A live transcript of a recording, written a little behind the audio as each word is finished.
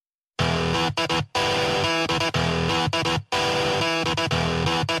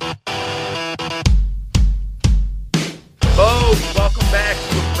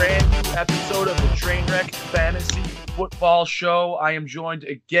Fantasy Football Show. I am joined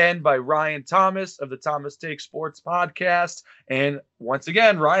again by Ryan Thomas of the Thomas Take Sports Podcast. And once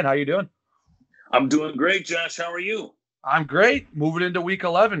again, Ryan, how you doing? I'm doing great, Josh. How are you? I'm great. Moving into week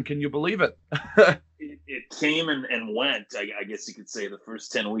 11. Can you believe it? It came and went. I guess you could say the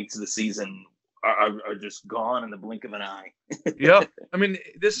first 10 weeks of the season are just gone in the blink of an eye. Yeah. I mean,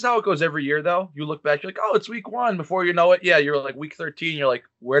 this is how it goes every year, though. You look back, you're like, oh, it's week 1. Before you know it, yeah, you're like week 13. You're like,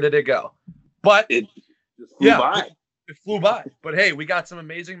 where did it go? But it just flew by. It flew by. But hey, we got some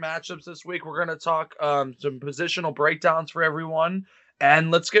amazing matchups this week. We're going to talk some positional breakdowns for everyone.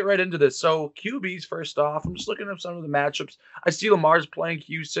 And let's get right into this. So QBs, first off, I'm just looking at some of the matchups. I see Lamar's playing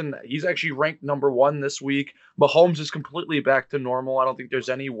Houston. He's actually ranked number 1 this week. Mahomes is completely back to normal. I don't think there's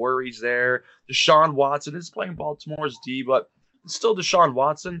any worries there. Deshaun Watson is playing Baltimore's D, but it's still Deshaun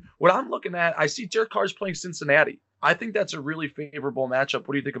Watson. What I'm looking at, I see Derek Carr's playing Cincinnati. I think that's a really favorable matchup.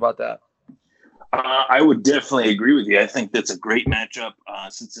 What do you think about that? I would definitely agree with you. I think that's a great matchup.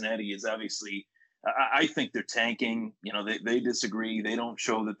 Cincinnati is obviously I think they're tanking. You know, they disagree. They don't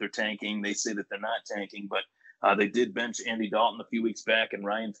show that they're tanking. They say that they're not tanking, but they did bench Andy Dalton a few weeks back, and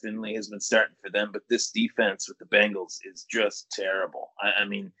Ryan Finley has been starting for them. But this defense with the Bengals is just terrible. I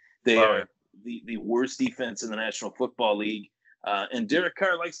mean, they are the worst defense in the National Football League. And Derek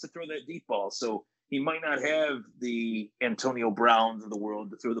Carr likes to throw that deep ball, so he might not have the Antonio Browns of the world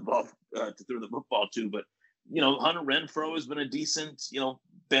to throw the ball to throw the football to, but Hunter Renfrow has been a decent,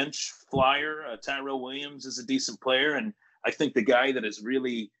 bench flyer. Tyrell Williams is a decent player. And I think the guy that has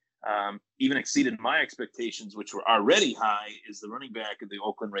really even exceeded my expectations, which were already high, is the running back of the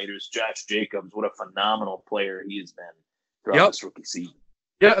Oakland Raiders, Josh Jacobs. What a phenomenal player he has been throughout this rookie season.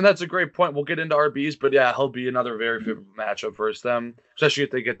 Yeah, and that's a great point. We'll get into RBs, but yeah, he'll be another very favorable matchup versus them, especially if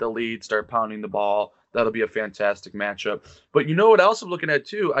they get the lead, start pounding the ball. That'll be a fantastic matchup. But you know what else I'm looking at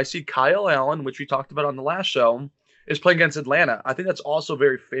too? I see Kyle Allen, which we talked about on the last show, is playing against Atlanta. I think that's also a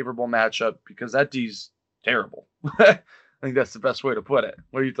very favorable matchup because that D's terrible. I think that's the best way to put it.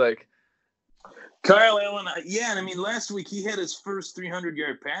 What do you think? Kyle Allen, yeah, I mean, last week he had his first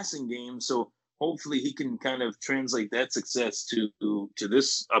 300-yard passing game, so hopefully he can kind of translate that success to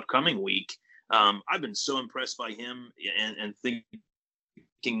this upcoming week. I've been so impressed by him and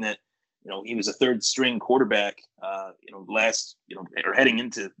thinking that, he was a third string quarterback, or heading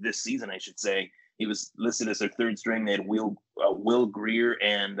into this season, I should say. He was listed as their third string. They had Will Grier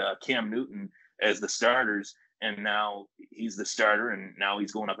and Cam Newton as the starters, and now he's the starter, and now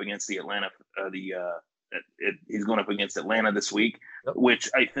he's going up against the Atlanta. He's going up against Atlanta this week, which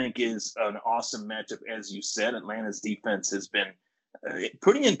I think is an awesome matchup. As you said, Atlanta's defense has been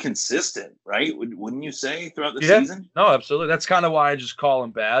pretty inconsistent, right? Wouldn't you say, throughout the season? No, absolutely. That's kind of why I just call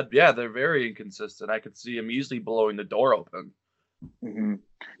them bad. Yeah, they're very inconsistent. I could see him easily blowing the door open. Mm-hmm.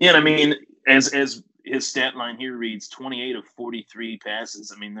 Yeah, and I mean, as his stat line here reads, 28 of 43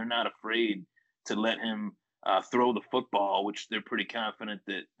 passes. I mean, they're not afraid to let him throw the football, which they're pretty confident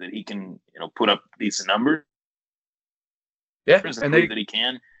that he can, put up decent numbers. Yeah, and that he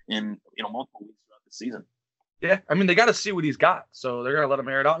can in multiple weeks throughout the season. Yeah, I mean, they got to see what he's got, so they're going to let him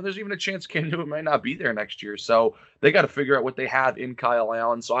air it out. And there's even a chance Cam Newton might not be there next year, so they got to figure out what they have in Kyle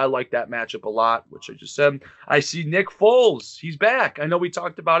Allen. So I like that matchup a lot, which I just said. I see Nick Foles. He's back. I know we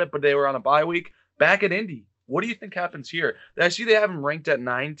talked about it, but they were on a bye week. Back at Indy. What do you think happens here? I see they have him ranked at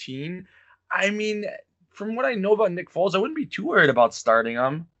 19. I mean, from what I know about Nick Foles, I wouldn't be too worried about starting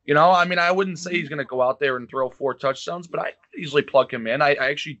him. I mean, I wouldn't say he's going to go out there and throw 4 touchdowns, but I could easily plug him in. I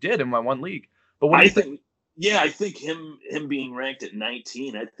actually did in my one league. But what do you think? Yeah, I think him being ranked at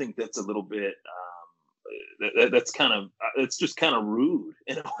 19, I think that's a little bit that's just kind of rude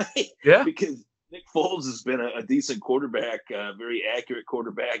in a way. Yeah. Because Nick Foles has been a decent quarterback, a very accurate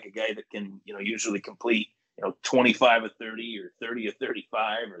quarterback, a guy that can, usually complete, 25 of 30 or 30 of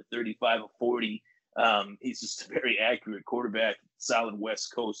 35 or 35 of 40. He's just a very accurate quarterback, solid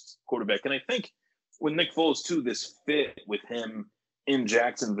West Coast quarterback. And I think with Nick Foles too, this fit with him in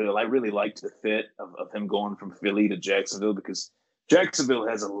Jacksonville, I really liked the fit of him going from Philly to Jacksonville, because Jacksonville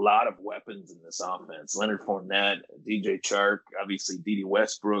has a lot of weapons in this offense. Leonard Fournette, DJ Chark, obviously Dede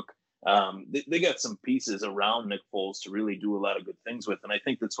Westbrook. They got some pieces around Nick Foles to really do a lot of good things with. And I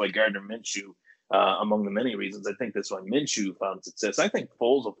think that's why Gardner Minshew, among the many reasons, I think that's why Minshew found success. I think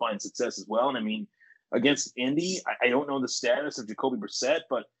Foles will find success as well. And I mean, against Indy, I don't know the status of Jacoby Brissett,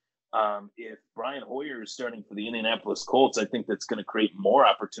 but if Brian Hoyer is starting for the Indianapolis Colts, I think that's going to create more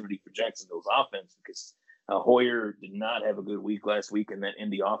opportunity for Jacksonville's offense, because Hoyer did not have a good week last week, and that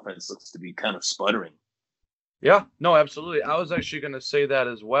Indy offense looks to be kind of sputtering. Yeah, no, absolutely. I was actually going to say that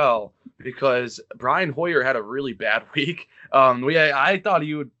as well, because Brian Hoyer had a really bad week. I thought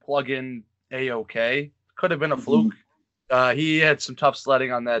he would plug in A-OK. Could have been a fluke. He had some tough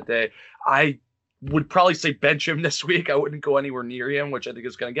sledding on that day. I would probably say bench him this week. I wouldn't go anywhere near him, which I think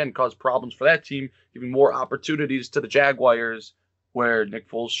is going to, again, cause problems for that team, giving more opportunities to the Jaguars, where Nick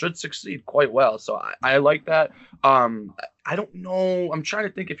Foles should succeed quite well. So I like that. I don't know. I'm trying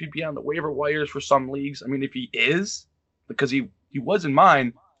to think if he'd be on the waiver wires for some leagues. I mean, if he is, because he was in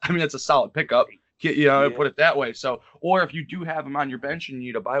mine, I mean, that's a solid pickup. Put it that way. So, or if you do have him on your bench and you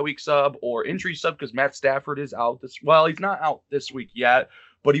need a bye week sub or injury sub, because Matt Stafford is out he's not out this week yet,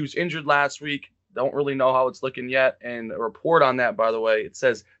 but he was injured last week. Don't really know how it's looking yet. And a report on that, by the way, it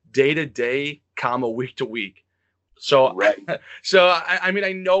says day to day, week to week. So, right. I mean,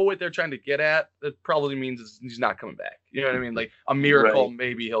 I know what they're trying to get at. That probably means he's not coming back. You know what I mean? Like a miracle, right.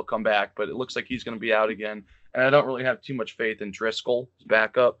 Maybe he'll come back, but it looks like he's going to be out again. And I don't really have too much faith in Driscoll, his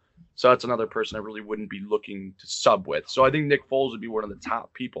backup. So that's another person I really wouldn't be looking to sub with. So I think Nick Foles would be one of the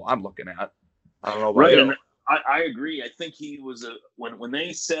top people I'm looking at. I don't know about you. And I agree. I think he was when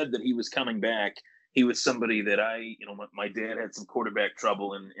they said that he was coming back, he was somebody that my dad had some quarterback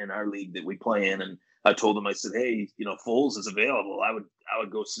trouble in our league that we play in, and I told him, I said, hey, Foles is available. I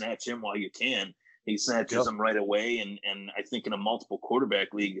would go snatch him while you can. He snatches him right away, and I think in a multiple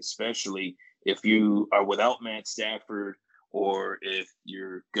quarterback league, especially if you are without Matt Stafford, or if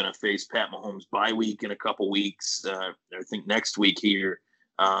you're going to face Pat Mahomes bye week in a couple weeks, I think next week here,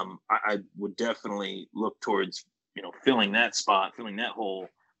 I would definitely look towards, filling that hole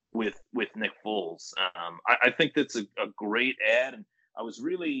with Nick Foles. I think that's a great ad. And I was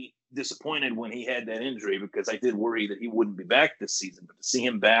really disappointed when he had that injury because I did worry that he wouldn't be back this season. But to see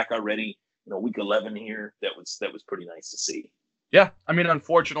him back already, week 11 here, that was pretty nice to see. Yeah. I mean,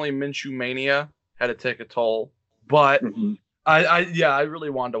 unfortunately, Minshew Mania had to take a toll. But I really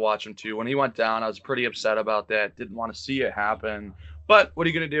wanted to watch him too. When he went down, I was pretty upset about that. Didn't want to see it happen. But what are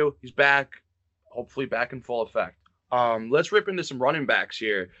you going to do? He's back, hopefully back in full effect. Let's rip into some running backs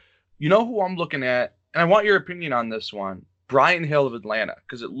here. You know who I'm looking at? And I want your opinion on this one. Brian Hill of Atlanta,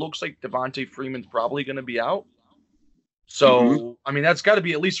 because it looks like Devontae Freeman's probably going to be out. So, I mean, that's got to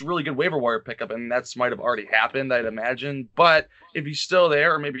be at least a really good waiver wire pickup, and that's might have already happened, I'd imagine. But if he's still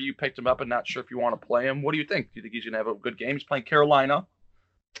there, or maybe you picked him up and not sure if you want to play him, what do you think? Do you think he's going to have a good game? He's playing Carolina.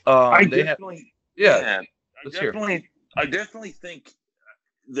 I definitely think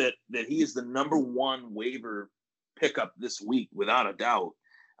that he is the number one waiver pickup this week, without a doubt,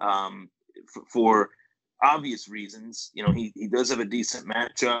 for obvious reasons. He does have a decent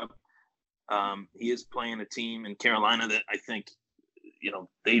matchup. He is playing a team in Carolina that I think,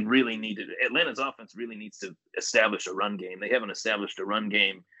 they really needed. Atlanta's offense really needs to establish a run game. They haven't established a run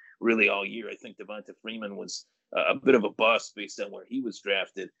game really all year. I think Devonta Freeman was a bit of a bust based on where he was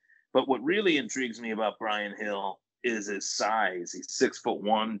drafted. But what really intrigues me about Brian Hill is his size. He's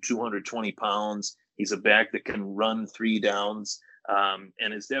 6'1", 220 pounds. He's a back that can run 3 downs,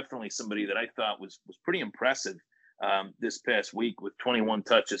 and is definitely somebody that I thought was pretty impressive this past week with 21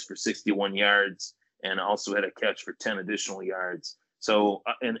 touches for 61 yards and also had a catch for 10 additional yards. So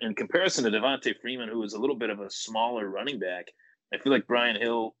in comparison to Devonta Freeman, who is a little bit of a smaller running back, I feel like Brian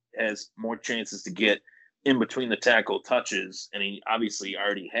Hill has more chances to get in between the tackle touches, and he obviously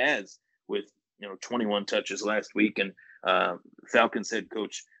already has with 21 touches last week. And Falcons head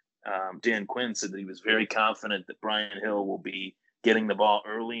coach Dan Quinn said that he was very confident that Brian Hill will be getting the ball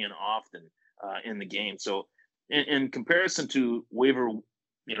early and often in the game. So in comparison to waiver,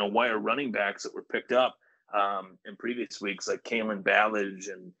 wire running backs that were picked up in previous weeks, like Kalen Ballage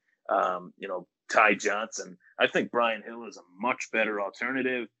and, Ty Johnson, I think Brian Hill is a much better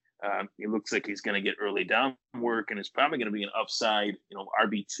alternative. He looks like he's going to get early down work and is probably going to be an upside,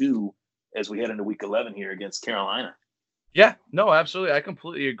 RB2 as we head into week 11 here against Carolina. Yeah, no, absolutely. I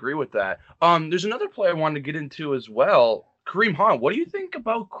completely agree with that. There's another play I wanted to get into as well. Kareem Hunt. What do you think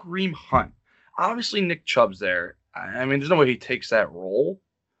about Kareem Hunt? Obviously, Nick Chubb's there. I mean, there's no way he takes that role.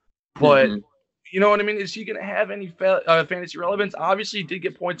 But, you know what I mean? Is he going to have any fantasy relevance? Obviously, he did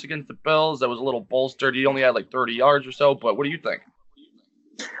get points against the Bills. That was a little bolstered. He only had like 30 yards or so. But what do you think?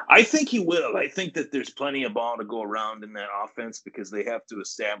 I think he will. I think that there's plenty of ball to go around in that offense because they have to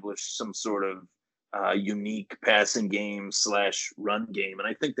establish some sort of unique passing game / run game. And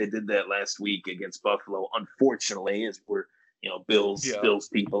I think they did that last week against Buffalo, unfortunately, as we're, Bills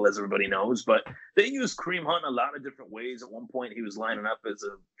people, as everybody knows. But they used Kareem Hunt in a lot of different ways. At one point, he was lining up as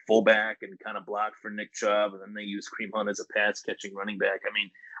a fullback and kind of blocked for Nick Chubb. And then they used Kareem Hunt as a pass-catching running back. I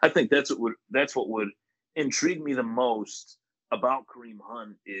mean, I think that's what would intrigue me the most about Kareem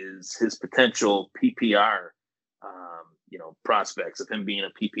Hunt is his potential PPR, prospects of him being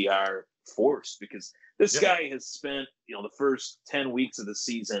a PPR force, because this guy has spent, the first 10 weeks of the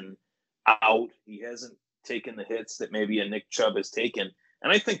season out. He hasn't taken the hits that maybe a Nick Chubb has taken.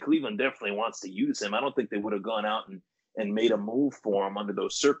 And I think Cleveland definitely wants to use him. I don't think they would have gone out and made a move for him under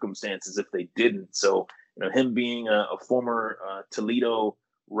those circumstances if they didn't. So, him being a former Toledo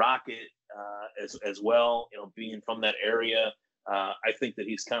Rocket as well, being from that area, I think that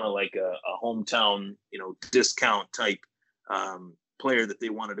he's kind of like a hometown, discount type player that they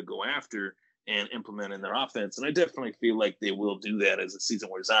wanted to go after and implement in their offense. And I definitely feel like they will do that as the season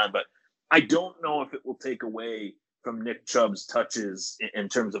wears on. But I don't know if it will take away from Nick Chubb's touches in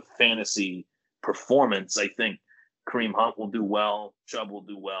terms of fantasy performance. I think Kareem Hunt will do well, Chubb will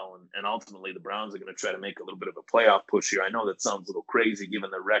do well, and ultimately the Browns are going to try to make a little bit of a playoff push here. I know that sounds a little crazy given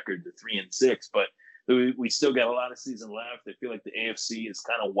the record to 3-6, but we still got a lot of season left. I feel like the AFC is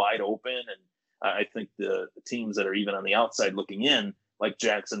kind of wide open, and I think the teams that are even on the outside looking in, like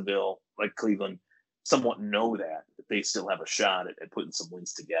Jacksonville, like Cleveland, somewhat know that they still have a shot at putting some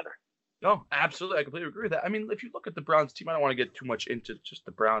wins together. No, absolutely. I completely agree with that. I mean, if you look at the Browns team, I don't want to get too much into just the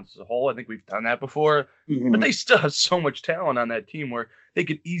Browns as a whole. I think we've done that before. But they still have so much talent on that team where they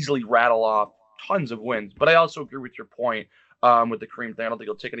could easily rattle off tons of wins. But I also agree with your point with the Kareem thing. I don't think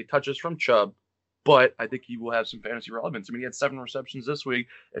he'll take any touches from Chubb, but I think he will have some fantasy relevance. I mean, he had 7 receptions this week.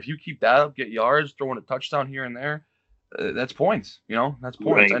 If you keep that up, get yards, throwing a touchdown here and there, that's points. That's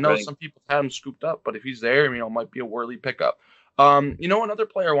points. Right, I know right. some people had him scooped up, but if he's there, it might be a worthy pickup. Another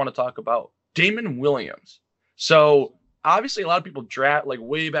player I want to talk about, Damon Williams. So obviously a lot of people draft, like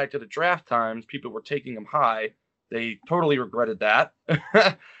way back to the draft times, people were taking him high. They totally regretted that.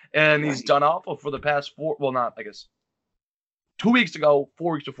 And he's done awful for the past 2 weeks ago,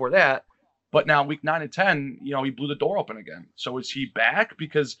 4 weeks before that. But now week 9 and 10, he blew the door open again. So is he back?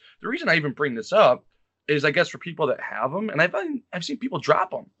 Because the reason I even bring this up is, I guess, for people that have him, and I've seen people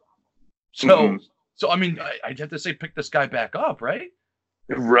drop him. So I mean, I'd have to say pick this guy back up, right?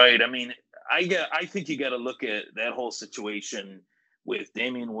 Right. I mean, I think you got to look at that whole situation with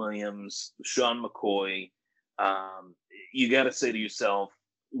Damian Williams, Sean McCoy. You got to say to yourself,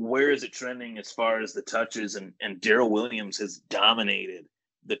 where is it trending as far as the touches? And Darrell Williams has dominated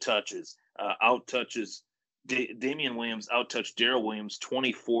the touches. Damian Williams outtouched Darrell Williams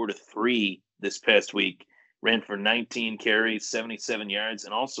 24-3 this past week. Ran for 19 carries, 77 yards,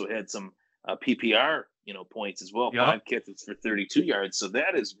 and also had some PPR points as well. 5 catches for 32 yards. So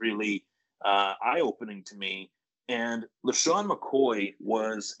that is really eye-opening to me. And LaShawn McCoy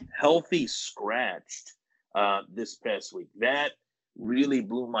was healthy scratched this past week. That really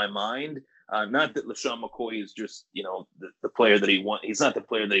blew my mind. Not that LaShawn McCoy is just, the player that he's not the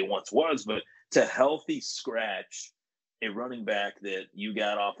player that he once was, but to healthy scratch a running back that you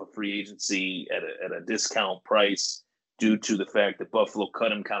got off of free agency at a discount price due to the fact that Buffalo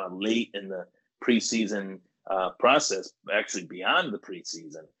cut him kind of late in the preseason process, actually beyond the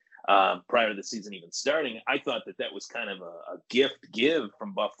preseason, prior to the season even starting. I thought that was kind of a gift give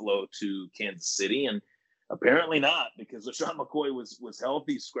from Buffalo to Kansas City, and apparently not, because LaShawn McCoy was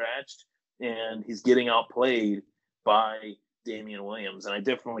healthy scratched, and he's getting outplayed by Damian Williams. And I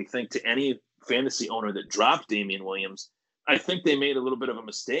definitely think to any fantasy owner that dropped Damian Williams, I think they made a little bit of a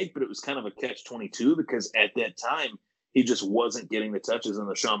mistake, but it was kind of a catch-22 because at that time, he just wasn't getting the touches, and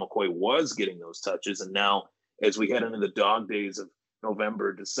LaShawn McCoy was getting those touches. And now, as we head into the dog days of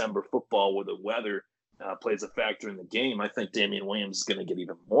November, December football, where the weather plays a factor in the game, I think Damian Williams is going to get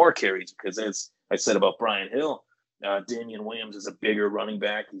even more carries because, as I said about Brian Hill, Damian Williams is a bigger running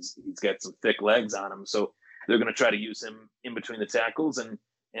back. He's got some thick legs on him, so they're going to try to use him in between the tackles, and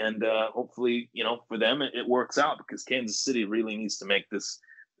hopefully, for them it works out, because Kansas City really needs to make this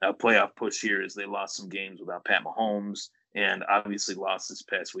playoff push here, as they lost some games without Pat Mahomes and obviously lost this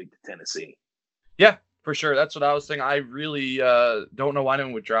past week to Tennessee. Yeah, for sure. That's what I was saying. I really don't know why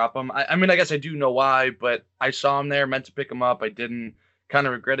anyone would drop him. I mean, I guess I do know why, but I saw him there, meant to pick him up. I didn't, kind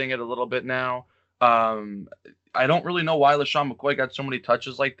of regretting it a little bit now. I don't really know why LaShawn McCoy got so many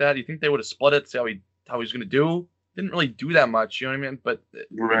touches like that. You think they would have split it, see how he's going to do? Didn't really do that much, you know what I mean? But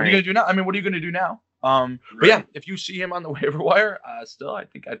What are you going to do now? I mean, what are you going to do now? But yeah, if you see him on the waiver wire, still, I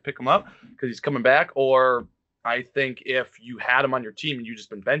think I'd pick him up because he's coming back. Or I think if you had him on your team and you just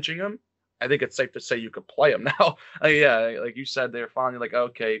been benching him, I think it's safe to say you could play him now. Yeah, like you said, they're finally like,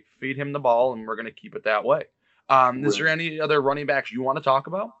 okay, feed him the ball, and we're going to keep it that way. Is there any other running backs you want to talk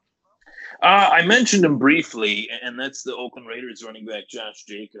about? I mentioned him briefly, and that's the Oakland Raiders running back, Josh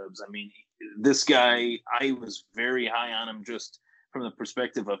Jacobs. I mean, this guy, I was very high on him just from the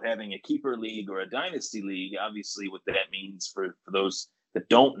perspective of having a keeper league or a dynasty league. Obviously, what that means for those that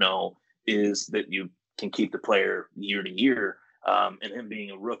don't know is that you can keep the player year to year. And him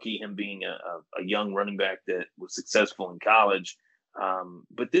being a rookie, him being a young running back that was successful in college,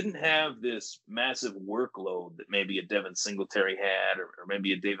 but didn't have this massive workload that maybe a Devin Singletary had or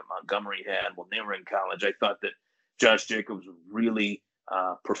maybe a David Montgomery had when they were in college. I thought that Josh Jacobs would really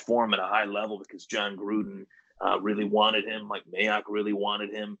perform at a high level because John Gruden really wanted him, like Mayock really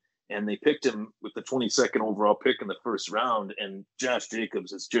wanted him. And they picked him with the 22nd overall pick in the first round. And Josh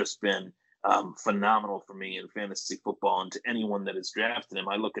Jacobs has just been phenomenal for me in fantasy football. And to anyone that has drafted him,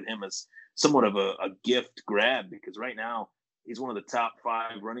 I look at him as somewhat of a gift grab because right now he's one of the top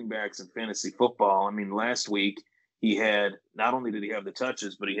 5 running backs in fantasy football. I mean, last week he had, not only did he have the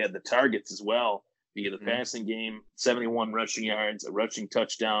touches, but he had the targets as well via the passing game, 71 rushing yards, a rushing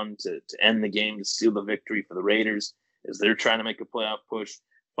touchdown to end the game, to seal the victory for the Raiders as they're trying to make a playoff push.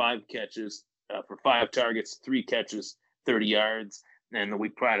 5 catches for 5 targets, 3 catches, 30 yards. And the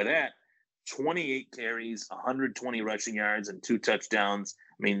week prior to that, 28 carries, 120 rushing yards, and 2 touchdowns.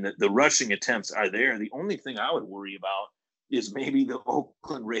 I mean, the rushing attempts are there. The only thing I would worry about is maybe the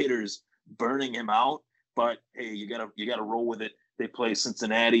Oakland Raiders burning him out. But hey, you gotta roll with it. They play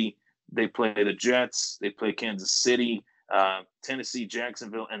Cincinnati, they play the Jets, they play Kansas City, Tennessee,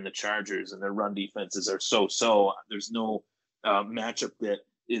 Jacksonville, and the Chargers, and their run defenses are so. There's no matchup that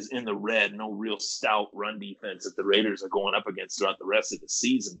is in the red, no real stout run defense that the Raiders are going up against throughout the rest of the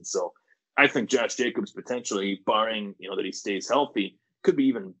season. So I think Josh Jacobs potentially, barring that he stays healthy, could be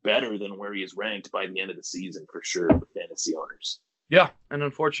even better than where he is ranked by the end of the season for sure for fantasy owners. Yeah, and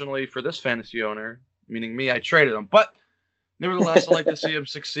unfortunately for this fantasy owner, meaning me, I traded him. But nevertheless, I like to see him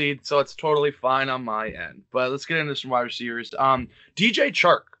succeed, so it's totally fine on my end. But let's get into some wide receivers. DJ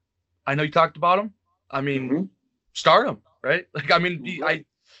Chark, I know you talked about him. I mean, start him, right? Like, I mean,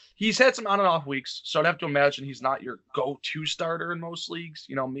 he's had some on and off weeks, so I'd have to imagine he's not your go-to starter in most leagues.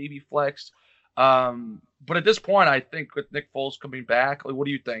 Maybe flexed. But at this point, I think with Nick Foles coming back, like, what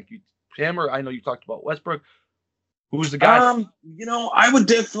do you think? Him, or I know you talked about Westbrook. Who's the guy? I would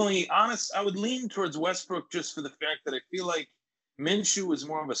definitely, I would lean towards Westbrook just for the fact that I feel like Minshew is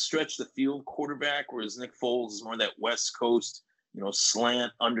more of a stretch the field quarterback, whereas Nick Foles is more that West Coast,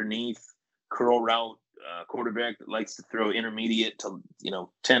 slant underneath curl route quarterback that likes to throw intermediate to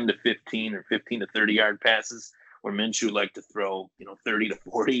 10 to 15 or 15 to 30 yard passes, where Minshew liked to throw 30 to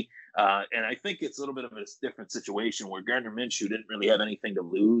 40. And I think it's a little bit of a different situation where Gardner Minshew didn't really have anything to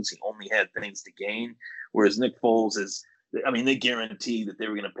lose. He only had things to gain. Whereas Nick Foles they guarantee that they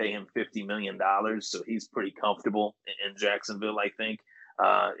were going to pay him $50 million. So he's pretty comfortable in Jacksonville, I think.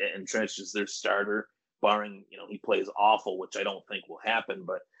 And Trench is their starter, barring, he plays awful, which I don't think will happen.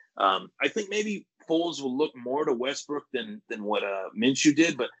 But I think maybe Foles will look more to Westbrook than what Minshew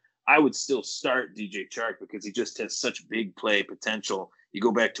did. But I would still start DJ Chark because he just has such big play potential. You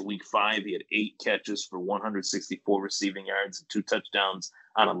go back to week 5, he had 8 catches for 164 receiving yards and 2 touchdowns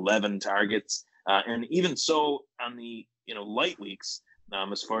on 11 targets. And even so, on the light weeks,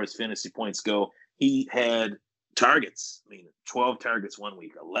 as far as fantasy points go, he had targets. 12 targets one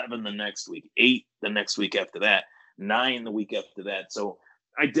week, 11 the next week, 8 the next week after that, 9 the week after that. So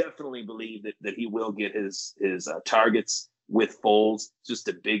I definitely believe that he will get his targets with Foles. Just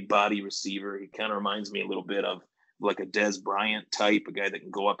a big body receiver. He kind of reminds me a little bit of like a Dez Bryant type, a guy that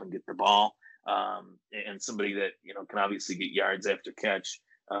can go up and get the ball, and somebody that can obviously get yards after catch.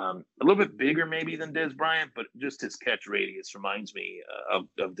 A little bit bigger maybe than Dez Bryant, but just his catch radius reminds me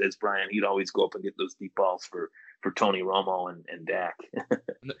of Dez Bryant. He'd always go up and get those deep balls for Tony Romo and Dak.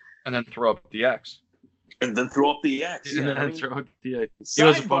 And then throw up the X. And then throw up the X. Yeah, and then throw up the X. He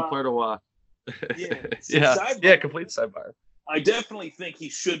was a fun player to watch. Yeah, complete sidebar. I definitely think he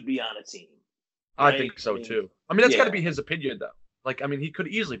should be on a team. Right? I think so too. That's got to be his opinion, though. Like, he could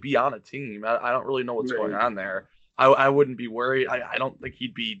easily be on a team. I don't really know what's going on there. I wouldn't be worried. I don't think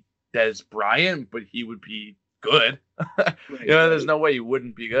he'd be Dez Bryant, but he would be good. There's no way he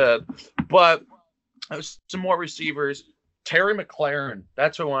wouldn't be good. But some more receivers. Terry McLaurin.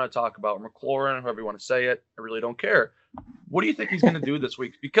 That's what I want to talk about. McLaurin, however you want to say it. I really don't care. What do you think he's going to do this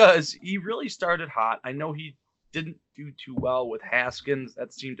week? Because he really started hot. I know he didn't do too well with Haskins.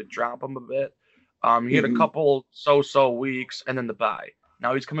 That seemed to drop him a bit. He had a couple so-so weeks and then the bye.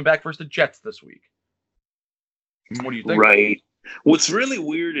 Now he's coming back versus the Jets this week. What do you think? Right. What's really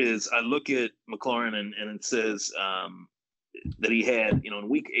weird is I look at McLaurin and it says that he had, in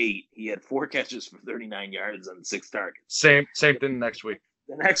week 8, he had 4 catches for 39 yards on 6 targets. Same thing next week.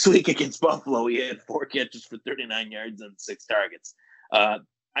 The next week against Buffalo, he had 4 catches for 39 yards and 6 targets.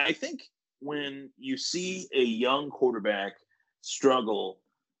 I think when you see a young quarterback struggle,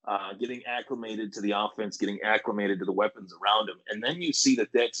 getting acclimated to the offense, getting acclimated to the weapons around him, and then you see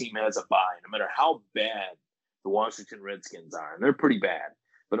that team has a bye, no matter how bad the Washington Redskins are, and they're pretty bad,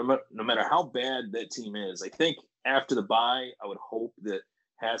 but no matter how bad that team is, I think after the bye, I would hope that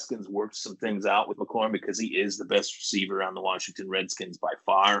Haskins works some things out with McLaurin because he is the best receiver on the Washington Redskins by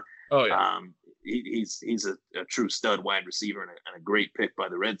far. Oh yeah. He's a true stud wide receiver and a great pick by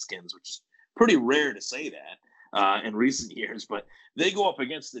the Redskins, which is pretty rare to say that in recent years. But they go up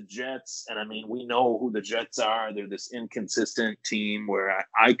against the Jets, and I mean, we know who the Jets are. They're this inconsistent team where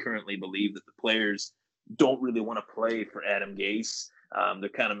I currently believe that the players don't really want to play for Adam Gase. They're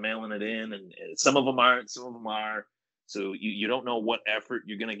kind of mailing it in, and some of them aren't, some of them are. So you don't know what effort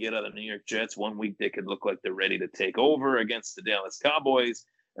you're going to get out of the New York Jets. One week they could look like they're ready to take over against the Dallas Cowboys.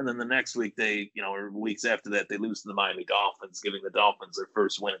 And then the next week or weeks after that, they lose to the Miami Dolphins, giving the Dolphins their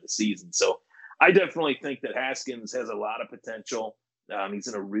first win of the season. So I definitely think that Haskins has a lot of potential. He's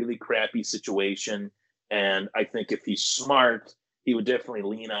in a really crappy situation. And I think if he's smart, he would definitely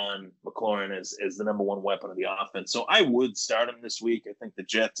lean on McLaurin as the number one weapon of the offense. So I would start him this week. I think the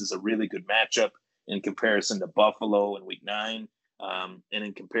Jets is a really good matchup in comparison to Buffalo in week 9. And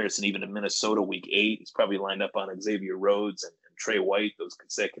in comparison even to Minnesota week 8. He's probably lined up on Xavier Rhodes and Trey White those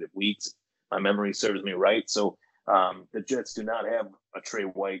consecutive weeks, if my memory serves me right. So the Jets do not have a Trey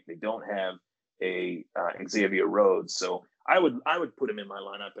White. They don't have a Xavier Rhodes. So I would put him in my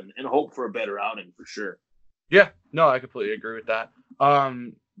lineup and hope for a better outing for sure. Yeah, no, I completely agree with that.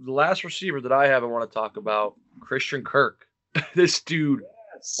 The last receiver that I have I want to talk about, Christian Kirk. This dude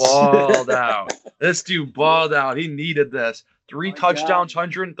balled out. This dude balled out. He needed this. 3 touchdowns,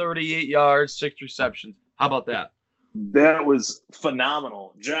 138 yards, 6 receptions. How about that? That was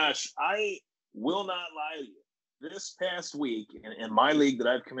phenomenal. Josh, I will not lie to you. This past week in my league that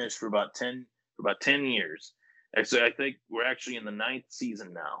I've commissioned for about 10 years, actually I think we're actually in the 9th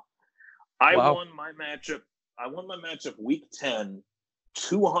season now. I won my matchup week 10,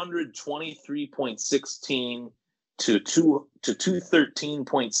 223.16 to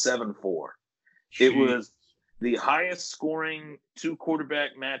 213.74. It was the highest scoring 2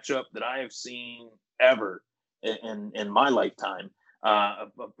 quarterback matchup that I have seen ever in my lifetime of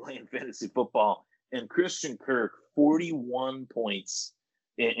playing fantasy football. And Christian Kirk, 41 points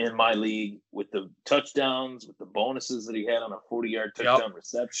in my league with the touchdowns, with the bonuses that he had on a 40-yard touchdown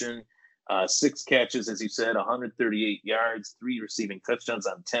reception. 6 catches, as you said, 138 yards, 3 receiving touchdowns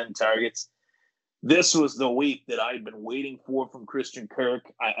on 10 targets. This was the week that I'd been waiting for from Christian Kirk.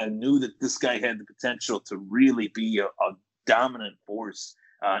 I knew that this guy had the potential to really be a dominant force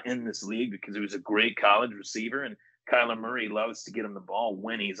in this league because he was a great college receiver, and Kyler Murray loves to get him the ball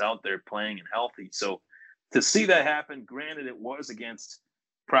when he's out there playing and healthy. So to see that happen, granted, it was against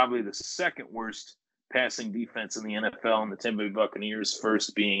probably the second worst passing defense in the NFL, and the Tampa Bay Buccaneers,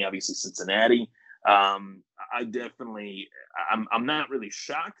 first being obviously Cincinnati. I'm not really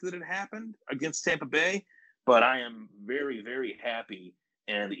shocked that it happened against Tampa Bay, but I am very, very happy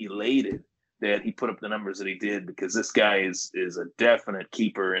and elated that he put up the numbers that he did, because this guy is a definite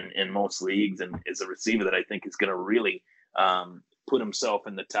keeper in most leagues, and is a receiver that I think is going to really put himself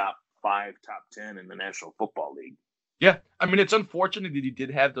in the top 5, top 10 in the National Football League. Yeah, I mean, it's unfortunate that he did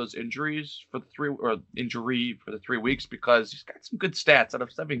have those injury for the 3 weeks, because he's got some good stats. Out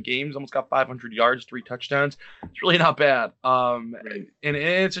of 7 games, almost got 500 yards, 3 touchdowns. It's really not bad. And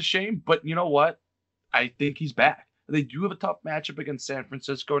it's a shame, but you know what? I think he's back. They do have a tough matchup against San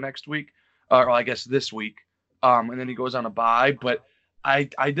Francisco next week, or I guess this week. And then he goes on a bye. But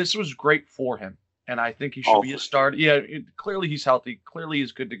this was great for him, and I think he should be a starter. Yeah, clearly he's healthy. Clearly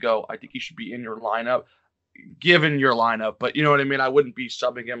he's good to go. I think he should be in your lineup. Given your lineup, but you know what I mean? I wouldn't be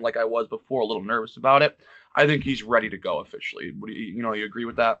subbing him like I was before, a little nervous about it. I think he's ready to go officially. You agree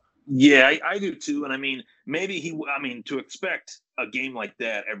with that? Yeah, I do too. And I mean, to expect a game like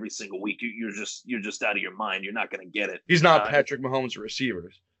that every single week, you're just out of your mind. You're not going to get it. He's not Patrick Mahomes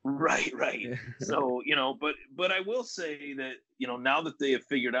receivers. Right. So, but I will say that, now that they have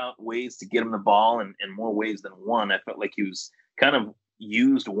figured out ways to get him the ball and more ways than one, I felt like he was kind of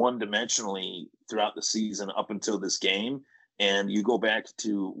used one-dimensionally throughout the season up until this game. And you go back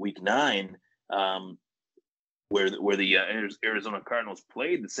to week 9, where the Arizona Cardinals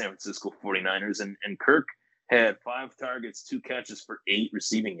played the San Francisco 49ers, and Kirk had 5 targets, 2 catches for 8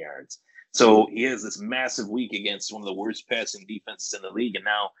 receiving yards. So he has this massive week against one of the worst passing defenses in the league. And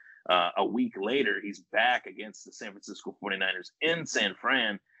now a week later, he's back against the San Francisco 49ers in San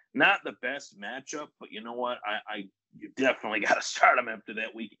Fran. Not the best matchup, but you know what? You definitely got to start him after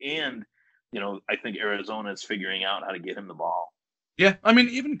that week. And, I think Arizona is figuring out how to get him the ball. Yeah, I mean,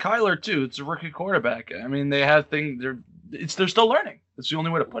 even Kyler, too. It's a rookie quarterback. I mean, they have things. They're still learning. That's the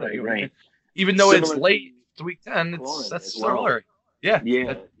only way to put it. Right. Even though it's late, it's week 10, that's still learning. Yeah,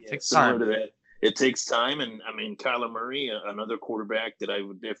 it takes time. To that. It takes time. And, I mean, Kyler Murray, another quarterback that I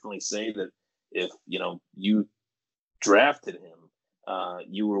would definitely say that if, you drafted him,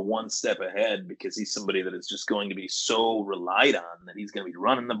 you were one step ahead because he's somebody that is just going to be so relied on that he's going to be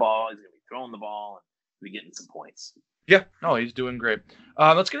running the ball, he's going to be throwing the ball, and be getting some points. Yeah, no, he's doing great.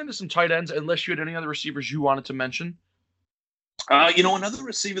 Let's get into some tight ends, unless you had any other receivers you wanted to mention. Another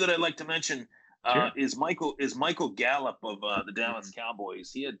receiver that I'd like to mention Sure. is Michael Gallup of the Dallas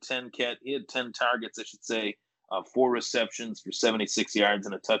Cowboys. He had 10 targets, I should say, 4 receptions for 76 yards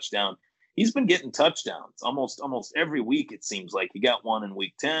and a touchdown. He's been getting touchdowns almost every week. It seems like he got one in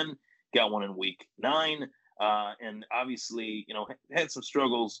week 10, got one in week 9, and obviously, had some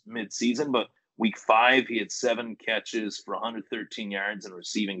struggles mid-season. But week 5, he had 7 catches for 113 yards and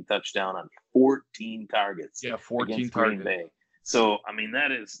receiving touchdown on 14 targets. Yeah, 14 against targets. Green Bay. So, I mean,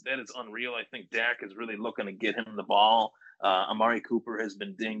 that is unreal. I think Dak is really looking to get him the ball. Amari Cooper has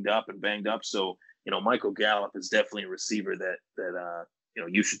been dinged up and banged up. So, Michael Gallup is definitely a receiver that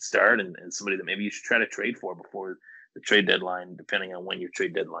you should start and somebody that maybe you should try to trade for before the trade deadline, depending on when your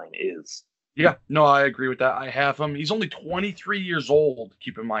trade deadline is. Yeah, no, I agree with that. I have him. He's only 23 years old,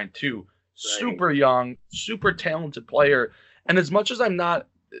 keep in mind, too. Right. Super young, super talented player. And as much as I'm not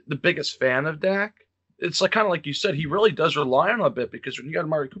the biggest fan of Dak, it's like kind of like you said, he really does rely on him a bit because when you got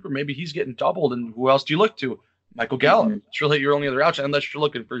Amari Cooper, maybe he's getting doubled. And who else do you look to? Michael Gallup. Mm-hmm. It's really your only other option, unless you're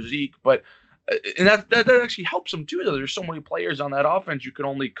looking for Zeke. But and that actually helps him too. Though there's so many players on that offense, you can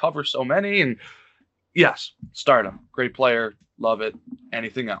only cover so many. And yes, start him. Great player, love it.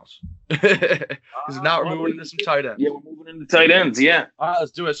 Anything else? Because now we're moving into some tight ends. Yeah, we're moving into tight ends. Yeah. All right,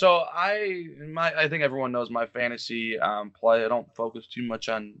 let's do it. So I think everyone knows my fantasy play. I don't focus too much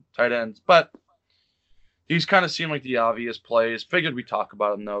on tight ends, but these kind of seem like the obvious plays. Figured we talk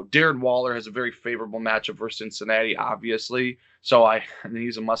about him, though. Darren Waller has a very favorable matchup versus Cincinnati, obviously. So I think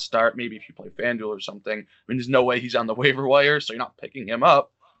he's a must start. Maybe if you play FanDuel or something. I mean, there's no way he's on the waiver wire, so you're not picking him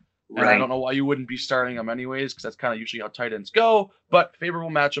up. And right. I don't know why you wouldn't be starting him anyways, because that's kind of usually how tight ends go. But favorable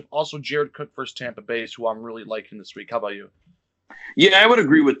matchup. Also, Jared Cook versus Tampa Bay, who I'm really liking this week. How about you? Yeah, I would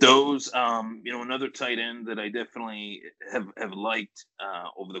agree with those. Another tight end that I definitely have liked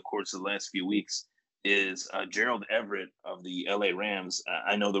over the course of the last few weeks is Gerald Everett of the LA Rams.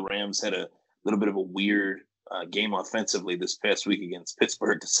 I know the Rams had a little bit of a weird game offensively this past week against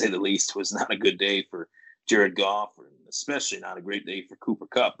Pittsburgh, to say the least. It was not a good day for Jared Goff, and especially not a great day for Cooper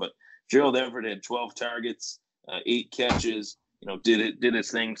Kupp. But Gerald Everett had 12 targets, 8 catches, did his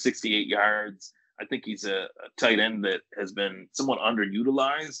thing, 68 yards. I think he's a tight end that has been somewhat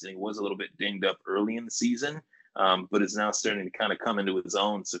underutilized, and he was a little bit dinged up early in the season. But is now starting to kind of come into his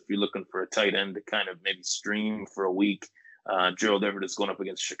own. So if you're looking for a tight end to kind of maybe stream for a week, Gerald Everett is going up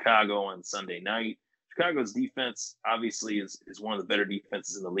against Chicago on Sunday night. Chicago's defense obviously is one of the better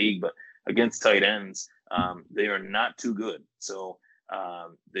defenses in the league, but against tight ends, they are not too good. So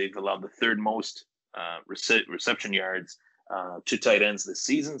they've allowed the third most reception yards to tight ends this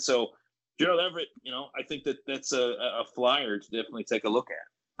season. So Gerald Everett, I think that's a flyer to definitely take a look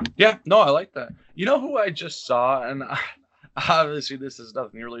at. Yeah, no, I like that. You know who I just saw, and obviously this has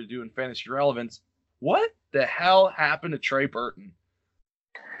nothing really to do in fantasy relevance. What the hell happened to Trey Burton?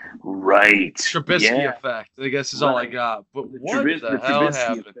 Right. Trubisky effect, I guess is all I got. But what the hell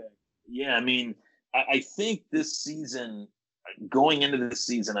happened? Effect. Yeah, I mean, I think this season, going into this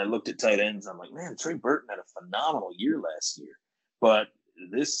season, I looked at tight ends. I'm like, man, Trey Burton had a phenomenal year last year. But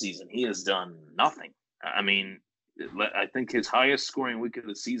this season, he has done nothing. I mean, I think his highest scoring week of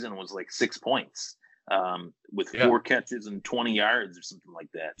the season was like 6 points with 4 catches and 20 yards or something like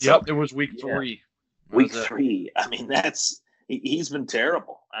that. So, it was week 3. Week 3. I mean, he's been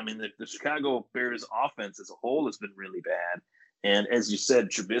terrible. I mean, the Chicago Bears offense as a whole has been really bad. And as you said,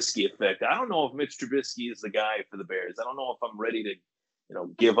 Trubisky effect. I don't know if Mitch Trubisky is the guy for the Bears. I don't know if I'm ready to,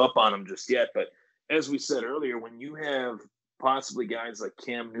 give up on him just yet. But as we said earlier, when you have possibly guys like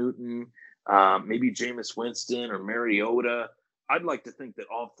Cam Newton, maybe Jameis Winston or Mariota, I'd like to think that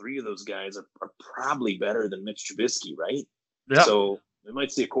all 3 of those guys are probably better than Mitch Trubisky, right? Yeah. So we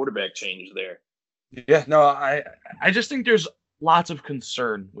might see a quarterback change there. Yeah, no, I just think there's lots of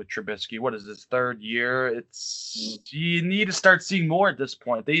concern with Trubisky. What is this, 3rd year? You need to start seeing more at this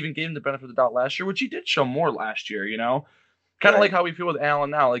point. They even gave him the benefit of the doubt last year, which he did show more last year, Kind of like how we feel with Allen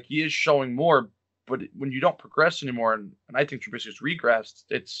now. Like, he is showing more, but when you don't progress anymore, and I think Trubisky's regressed,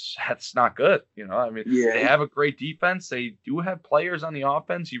 that's not good. They have a great defense. They do have players on the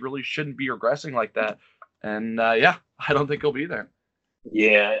offense. He really shouldn't be regressing like that. And I don't think he'll be there.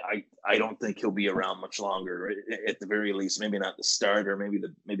 Yeah, I don't think he'll be around much longer. At the very least, maybe not the starter, maybe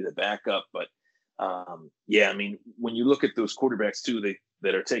the backup. But I mean, when you look at those quarterbacks too,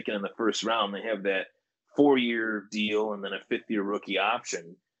 that are taken in the first round, they have that 4-year deal and then a 5th-year rookie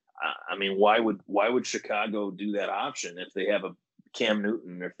option. I mean, why would Chicago do that option if they have a Cam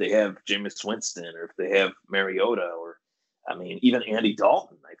Newton, or if they have Jameis Winston, or if they have Mariota, or I mean, even Andy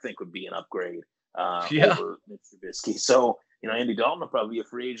Dalton, I think would be an upgrade Yeah. over Mitch Trubisky. So Andy Dalton will probably be a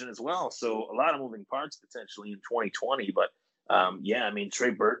free agent as well. So a lot of moving parts potentially in 2020. But yeah, I mean,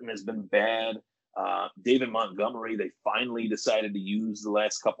 Trey Burton has been bad. David Montgomery, they finally decided to use the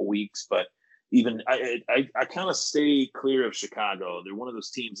last couple weeks, but even I kind of stay clear of Chicago. They're one of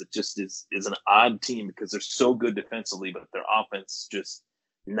those teams that just is an odd team because they're so good defensively, but their offense is just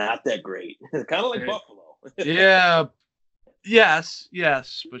not that great. Kind of like Buffalo. Yeah. Yes,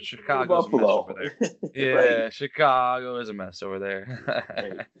 but Chicago's Buffalo. a mess over there. Yeah, right. Chicago is a mess over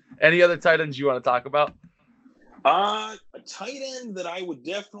there. Any other tight ends you want to talk about? A tight end that I would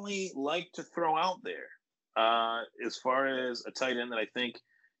definitely like to throw out there, as far as a tight end that I think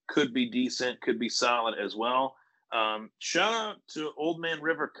could be decent, could be solid as well. Shout out to Old Man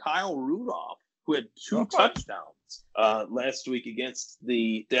River Kyle Rudolph, who had 2 touchdowns last week against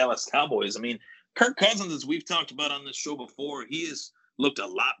the Dallas Cowboys. I mean, Kirk Cousins, as we've talked about on this show before, he has looked a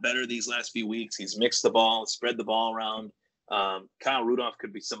lot better these last few weeks. He's mixed the ball, spread the ball around. Kyle Rudolph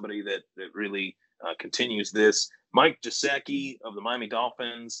could be somebody that really continues this. Mike Gesicki of the Miami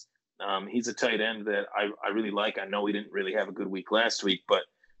Dolphins, he's a tight end that I really like. I know he didn't really have a good week last week, but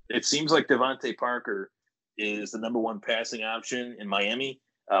it seems like Devontae Parker is the number 1 passing option in Miami.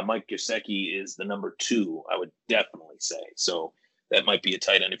 Mike Gesicki is the number 2, I would definitely say. So that might be a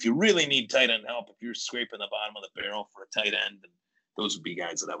tight end. If you really need tight end help, if you're scraping the bottom of the barrel for a tight end, then those would be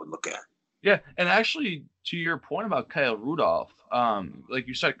guys that I would look at. Yeah, and actually, to your point about Kyle Rudolph, like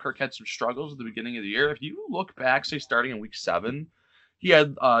you said, Kirk had some struggles at the beginning of the year. If you look back, say, starting in week 7, he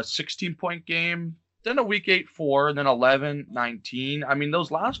had a 16-point game, then a week 8, 4, and then 11, 19. I mean,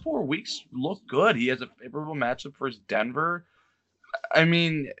 those last 4 weeks look good. He has a favorable matchup versus Denver. I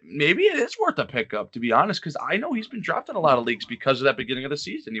mean, maybe it is worth a pickup, to be honest, because I know he's been dropped in a lot of leagues because of that beginning of the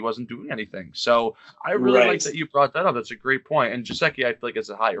season. He wasn't doing anything. So I really like that you brought that up. That's a great point. And Gesicki, I feel like, is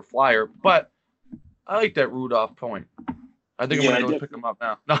a higher flyer, but I like that Rudolph point. I think I'm going to go pick him up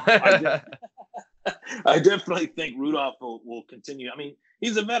now. I definitely think Rudolph will continue. I mean,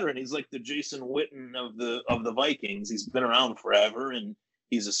 he's a veteran. He's like the Jason Witten of the Vikings. He's been around forever, and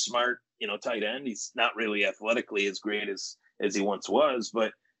he's a smart, tight end. He's not really athletically as great as he once was,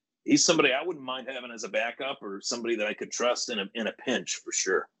 but he's somebody I wouldn't mind having as a backup or somebody that I could trust in a pinch for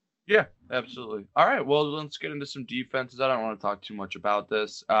sure. Yeah, absolutely. All right, well, let's get into some defenses. I don't want to talk too much about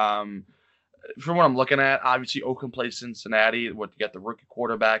this. From what I'm looking at, obviously Oakland plays Cincinnati. What to get the rookie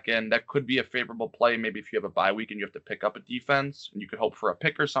quarterback in, that could be a favorable play. Maybe if you have a bye week and you have to pick up a defense, and you could hope for a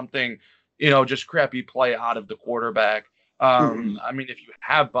pick or something. Just crappy play out of the quarterback. I mean, if you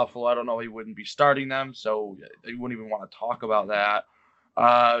have Buffalo, I don't know, he wouldn't be starting them, so you wouldn't even want to talk about that.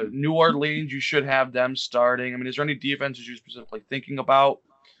 New Orleans, you should have them starting. I mean, is there any defenses you're specifically thinking about?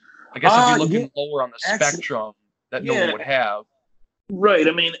 I guess if you're looking lower on the spectrum that no one would have. Right.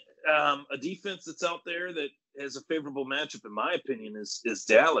 I mean, a defense that's out there that has a favorable matchup, in my opinion, is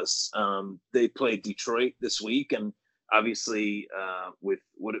Dallas. They play Detroit this week, and obviously with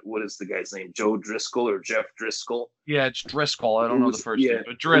what is the guy's name? Joe Driscoll or Jeff Driscoll? Yeah, it's Driscoll. I don't know the first name,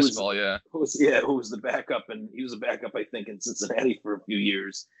 but Driscoll, who was the backup, and he was a backup, I think, in Cincinnati for a few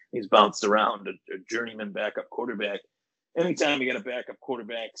years. He's bounced around, a journeyman backup quarterback. Anytime you get a backup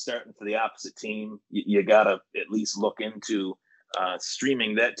quarterback starting for the opposite team, you got to at least look into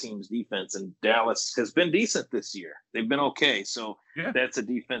streaming that team's defense. And Dallas has been decent this year. They've been okay. So that's a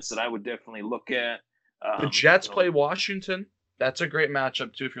defense that I would definitely look at. The Jets play Washington. That's a great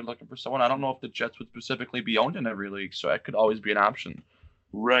matchup, too, if you're looking for someone. I don't know if the Jets would specifically be owned in every league, so that could always be an option.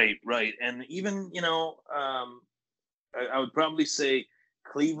 Right. And even, I would probably say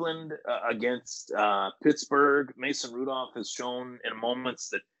Cleveland against Pittsburgh. Mason Rudolph has shown in moments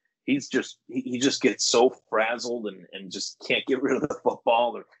that he just gets so frazzled and just can't get rid of the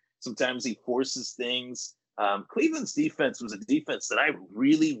football, or sometimes he forces things. Cleveland's defense was a defense that I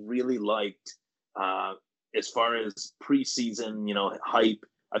really, really liked. As far as preseason, hype,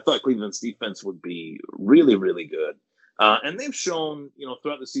 I thought Cleveland's defense would be really, really good. And they've shown,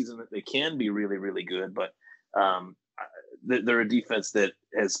 throughout the season that they can be really, really good. But they're a defense that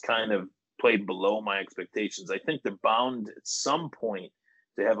has kind of played below my expectations. I think they're bound at some point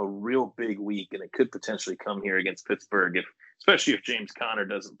to have a real big week, and it could potentially come here against Pittsburgh, especially if James Conner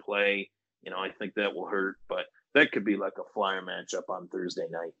doesn't play. I think that will hurt. But that could be like a flyer matchup on Thursday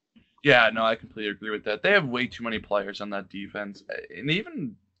night. Yeah, no, I completely agree with that. They have way too many players on that defense. And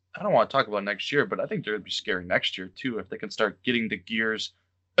even, I don't want to talk about next year, but I think they're going to be scary next year, too, if they can start getting the gears,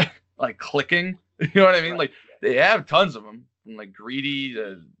 clicking. You know what I mean? Right. Like, they have tons of them, from like Greedy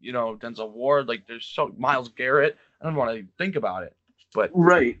to Denzel Ward. Like there's so Myles Garrett. I don't want to think about it, but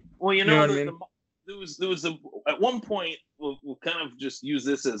right. Well, you know what I mean. There was at one point we'll kind of just use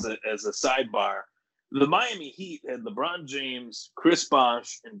this as a sidebar. The Miami Heat had LeBron James, Chris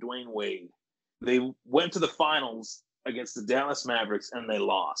Bosh, and Dwayne Wade. They went to the finals against the Dallas Mavericks and they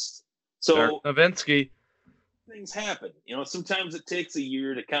lost. So Nowitzki. Things happen. Sometimes it takes a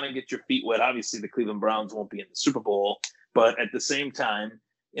year to kind of get your feet wet. Obviously, the Cleveland Browns won't be in the Super Bowl, but at the same time,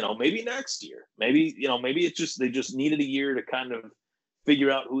 maybe next year, maybe they just needed a year to kind of figure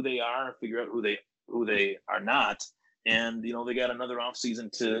out who they are, figure out who they are not, and they got another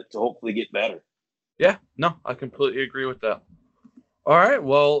offseason to hopefully get better. Yeah, no, I completely agree with that. All right,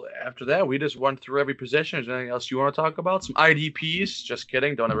 well, after that, we just went through every position. Is there anything else you want to talk about? Some IDPs? Just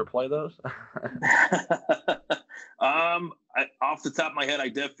kidding. Don't ever play those. Off the top of my head, I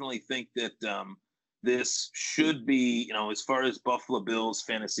definitely think that this should be, as far as Buffalo Bills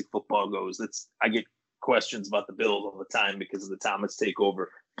fantasy football goes, I get questions about the Bills all the time because of the Thomas Takeover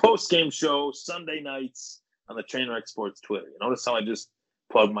post-game show, Sunday nights on the Trainwreck Sports Twitter. You notice how I just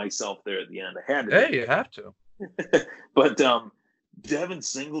plugged myself there at the end? I had to. Hey, you have to. But Devin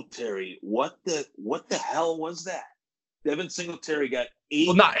Singletary, what the hell was that? Devin Singletary got 8.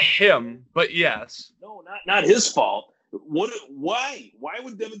 Well, not him, but yes. No, not his fault. Why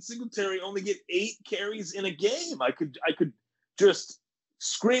would Devin Singletary only get 8 carries in a game? I could just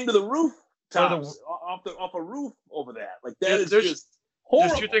scream to the roof tops off a roof over that. Like that is just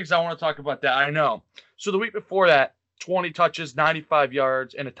horrible. There's 2 things I want to talk about that. I know. So the week before that, 20 touches, 95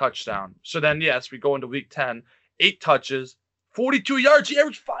 yards, and a touchdown. So then, yes, we go into week 10, 8 touches, 42 yards. He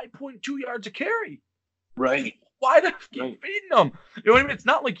averaged 5.2 yards a carry. Right. Why do you keep feeding him? You know what I mean? It's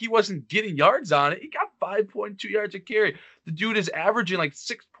not like he wasn't getting yards on it. He got 5.2 yards a carry. The dude is averaging like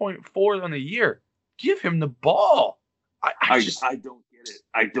 6.4 on the year. Give him the ball. I don't get it.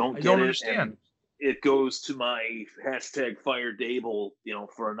 I don't understand. It goes to my hashtag Fire Dable,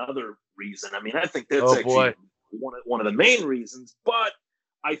 for another reason. I mean, I think that's actually one of the main reasons. But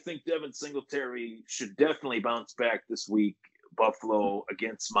I think Devin Singletary should definitely bounce back this week. Buffalo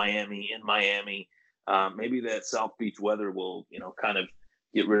against Miami in Miami. Maybe that South Beach weather will, kind of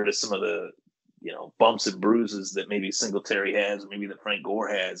get rid of some of the, bumps and bruises that maybe Singletary has, or maybe that Frank Gore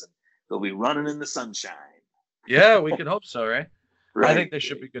has, and they'll be running in the sunshine. Yeah, we could hope so, right? I think they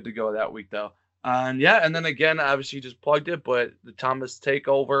should be good to go that week, though. And then again, obviously you just plugged it, but the Thomas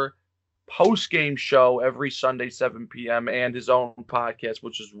Takeover post-game show every Sunday, 7 p.m., and his own podcast,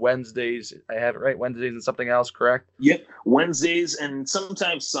 which is Wednesdays. I have it right, Wednesdays and something else, correct? Yep, Wednesdays and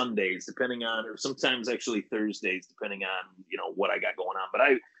sometimes Sundays, depending on, or sometimes actually Thursdays, depending on, what I got going on. But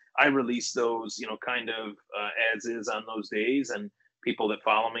I release those, kind of as is on those days. And people that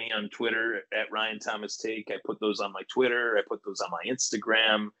follow me on Twitter at Ryan Thomas Take, I put those on my Twitter. I put those on my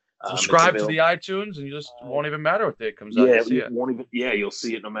Instagram. Subscribe to the iTunes, and you just won't even matter what day it comes out. You'll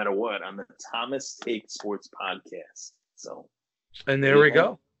see it no matter what on the Thomas Take Sports Podcast. So, and there we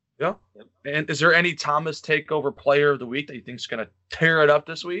go. Yeah. Yep. And is there any Thomas Takeover player of the week that you think is going to tear it up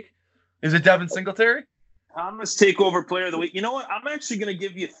this week? Is it Devin Singletary? Thomas Takeover player of the week. You know what? I'm actually going to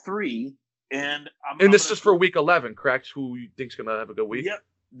give you 3, and this is for week 11, correct? Who you think is going to have a good week? Yep.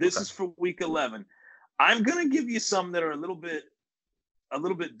 This is for week 11. I'm going to give you some that are a little bit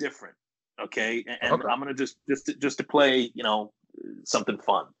different, okay? And I'm gonna just to play, something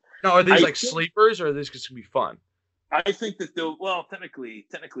fun. Now, are these sleepers, or are these just gonna be fun? I think that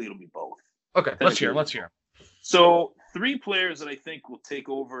technically it'll be both. Okay, let's hear. So 3 players that I think will take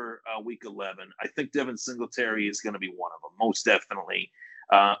over week 11. I think Devin Singletary is going to be one of them, most definitely.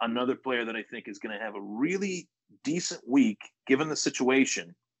 Another player that I think is going to have a really decent week, given the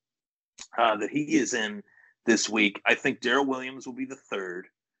situation that he is in this week. I think Darrell Williams will be the 3rd,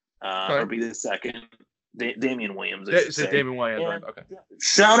 or be the 2nd. Damian Williams. Damian Williams. Okay.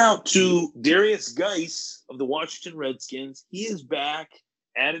 Shout out to Darius Geis of the Washington Redskins. He is back,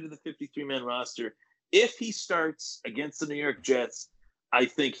 added to the 53-man roster. If he starts against the New York Jets, I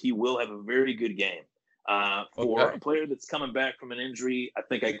think he will have a very good game. For a player that's coming back from an injury, I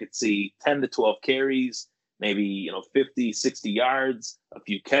think I could see 10 to 12 carries, maybe 50, 60 yards, a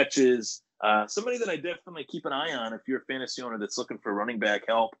few catches. Somebody that I definitely keep an eye on if you're a fantasy owner that's looking for running back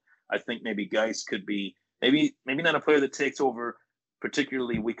help. I think maybe Geis could be maybe not a player that takes over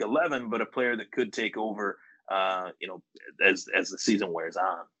particularly week 11, but a player that could take over, as the season wears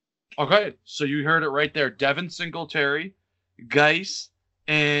on. Okay, so you heard it right there. Devin Singletary, Geis,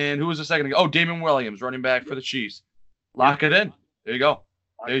 and who was the second? Oh, Damian Williams, running back for the Chiefs. Lock it in. There you go.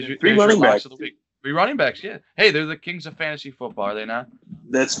 There's 3 running backs of the week. 3 running backs, yeah. Hey, they're the kings of fantasy football, are they not?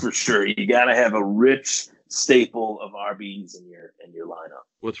 That's for sure. You got to have a rich staple of RBs in your lineup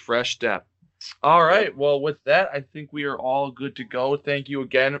with fresh depth. All right. Well, with that, I think we are all good to go. Thank you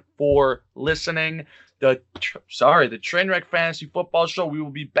again for listening. The Trainwreck Fantasy Football Show. We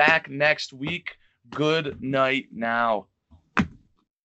will be back next week. Good night now.